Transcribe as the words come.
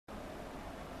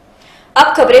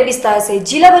अब खबरें विस्तार से।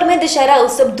 जिला भर में दशहरा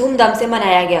उत्सव धूमधाम से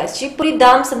मनाया गया। शिवपुरी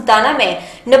धाम समताना में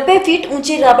 90 फीट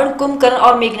ऊंचे रावण, कुंभकर्ण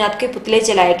और मेघनाथ के पुतले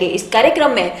जलाए गए। इस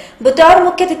कार्यक्रम में बतौर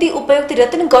मुख्य अतिथि उपायुक्त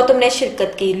रतन गौतम ने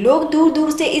शिरकत की। लोग दूर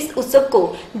दूर से इस उत्सव को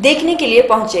देखने के लिए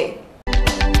पहुंचे।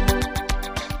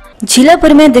 जिला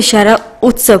भर में दशहरा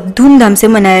उत्सव धूमधाम से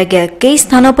मनाया गया। कई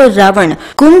स्थानों पर रावण,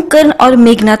 कुंभकर्ण और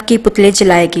मेघनाथ के पुतले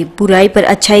जलाए गए। बुराई पर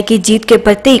अच्छाई की जीत के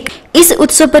प्रतीक इस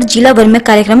उत्सव पर जिला भर में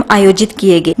कार्यक्रम आयोजित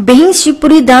किए गए। वहीं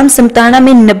शिवपुरी धाम समताना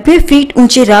में 90 फीट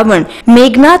ऊंचे रावण,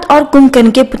 मेघनाथ और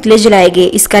कुंभकर्ण के पुतले जलाए गए।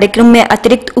 इस कार्यक्रम में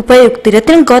अतिरिक्त उपायुक्त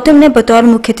रतन गौतम ने बतौर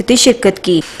मुख्य अतिथि शिरकत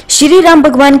की। श्री राम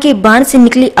भगवान के बाण से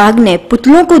निकली आग ने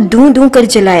पुतलों को धूं धूं कर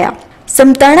जलाया।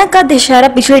 समताना का दशहरा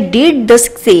पिछले 1.5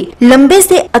 दशक से लंबे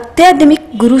से अत्याधुनिक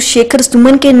गुरु शेखर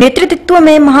सुमन के नेतृत्व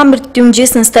में महामृत्युंजय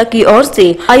संस्था की ओर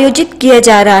से आयोजित किया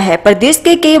जा रहा है। प्रदेश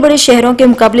के कई बड़े शहरों के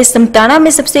मुकाबले समताना में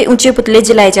सबसे ऊंचे पुतले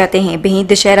जलाए जाते हैं। वहीं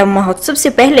दशहरा महोत्सव से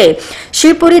पहले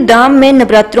शिवपुरी धाम में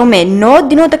नवरात्रों में 9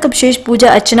 दिनों तक विशेष पूजा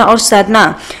अर्चना और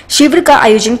साधना शिविर का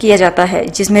आयोजन किया जाता है,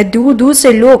 जिसमें दूर दूर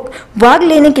से लोग भाग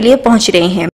लेने के लिए पहुंच रहे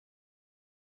हैं।